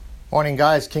Morning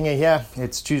guys, Kinga here.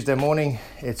 It's Tuesday morning.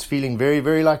 It's feeling very,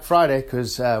 very like Friday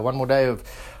because one more day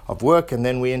of work and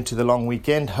then we're into the long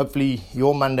weekend. Hopefully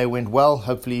your Monday went well.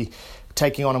 Hopefully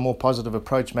taking on a more positive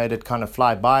approach made it kind of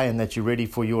fly by and that you're ready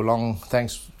for your long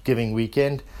Thanksgiving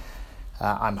weekend.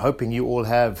 I'm hoping you all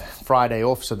have Friday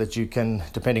off so that you can,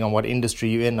 depending on what industry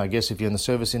you're in, I guess if you're in the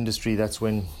service industry, that's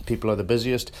when people are the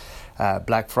busiest.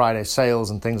 Black Friday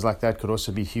sales and things like that could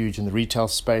also be huge in the retail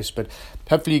space, but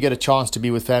hopefully you get a chance to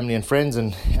be with family and friends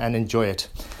and enjoy it.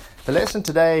 The lesson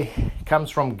today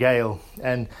comes from Gail,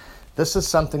 and this is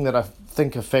something that I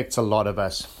think affects a lot of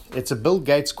us. It's a Bill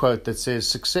Gates quote that says,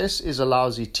 "Success is a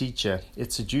lousy teacher.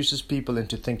 It seduces people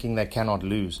into thinking they cannot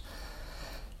lose."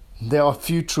 There are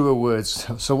few truer words.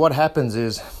 So what happens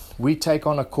is we take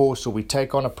on a course or we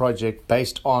take on a project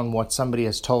based on what somebody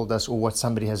has told us or what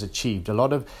somebody has achieved. A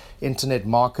lot of internet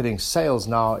marketing sales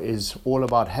now is all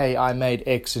about, hey, I made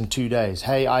X in 2 days.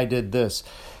 Hey, I did this.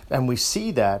 And we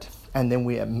see that and then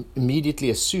we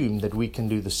immediately assume that we can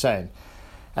do the same.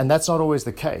 And that's not always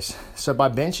the case. So by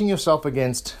benching yourself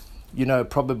against,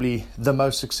 probably the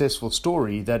most successful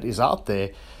story that is out there,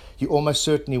 you almost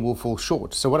certainly will fall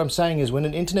short. So what I'm saying is when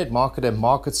an internet marketer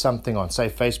markets something on, say,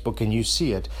 Facebook, and you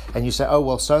see it, and you say, oh,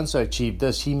 well, so-and-so achieved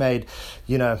this. He made,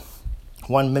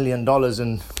 $1 million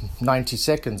in 90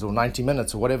 seconds or 90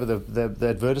 minutes or whatever the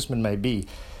advertisement may be.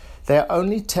 They're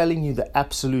only telling you the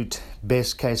absolute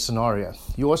best case scenario.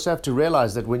 You also have to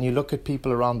realize that when you look at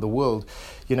people around the world,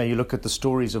 you look at the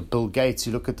stories of Bill Gates,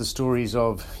 you look at the stories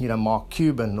of, Mark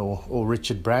Cuban or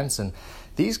Richard Branson.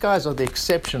 These guys are the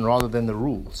exception rather than the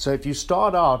rule. So if you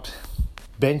start out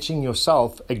benching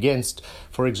yourself against,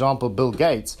 for example, Bill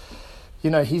Gates,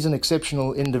 he's an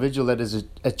exceptional individual that has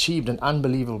achieved an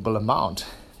unbelievable amount.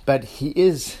 But he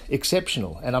is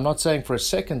exceptional. And I'm not saying for a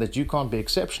second that you can't be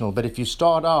exceptional. But if you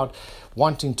start out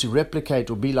wanting to replicate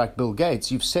or be like Bill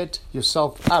Gates, you've set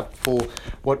yourself up for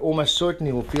what almost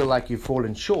certainly will feel like you've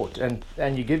fallen short. And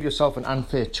you give yourself an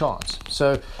unfair chance.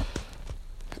 So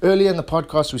earlier in the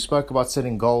podcast, we spoke about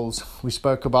setting goals. We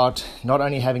spoke about not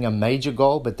only having a major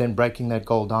goal, but then breaking that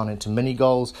goal down into mini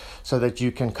goals so that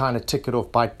you can kind of tick it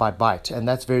off bite by bite. And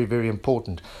that's very, very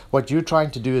important. What you're trying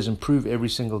to do is improve every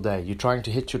single day. You're trying to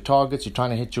hit your targets. You're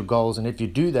trying to hit your goals. And if you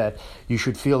do that, you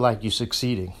should feel like you're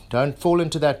succeeding. Don't fall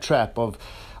into that trap of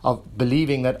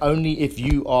believing that only if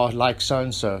you are like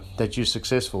so-and-so that you're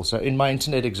successful. So in my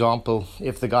internet example,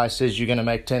 if the guy says you're going to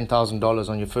make $10,000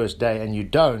 on your first day and you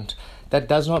don't, that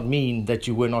does not mean that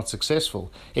you were not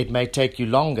successful. It may take you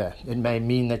longer. It may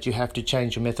mean that you have to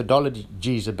change your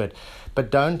methodologies a bit.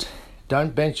 But don't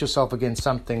bench yourself against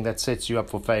something that sets you up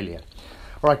for failure.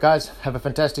 All right, guys, have a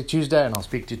fantastic Tuesday, and I'll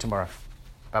speak to you tomorrow.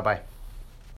 Bye-bye.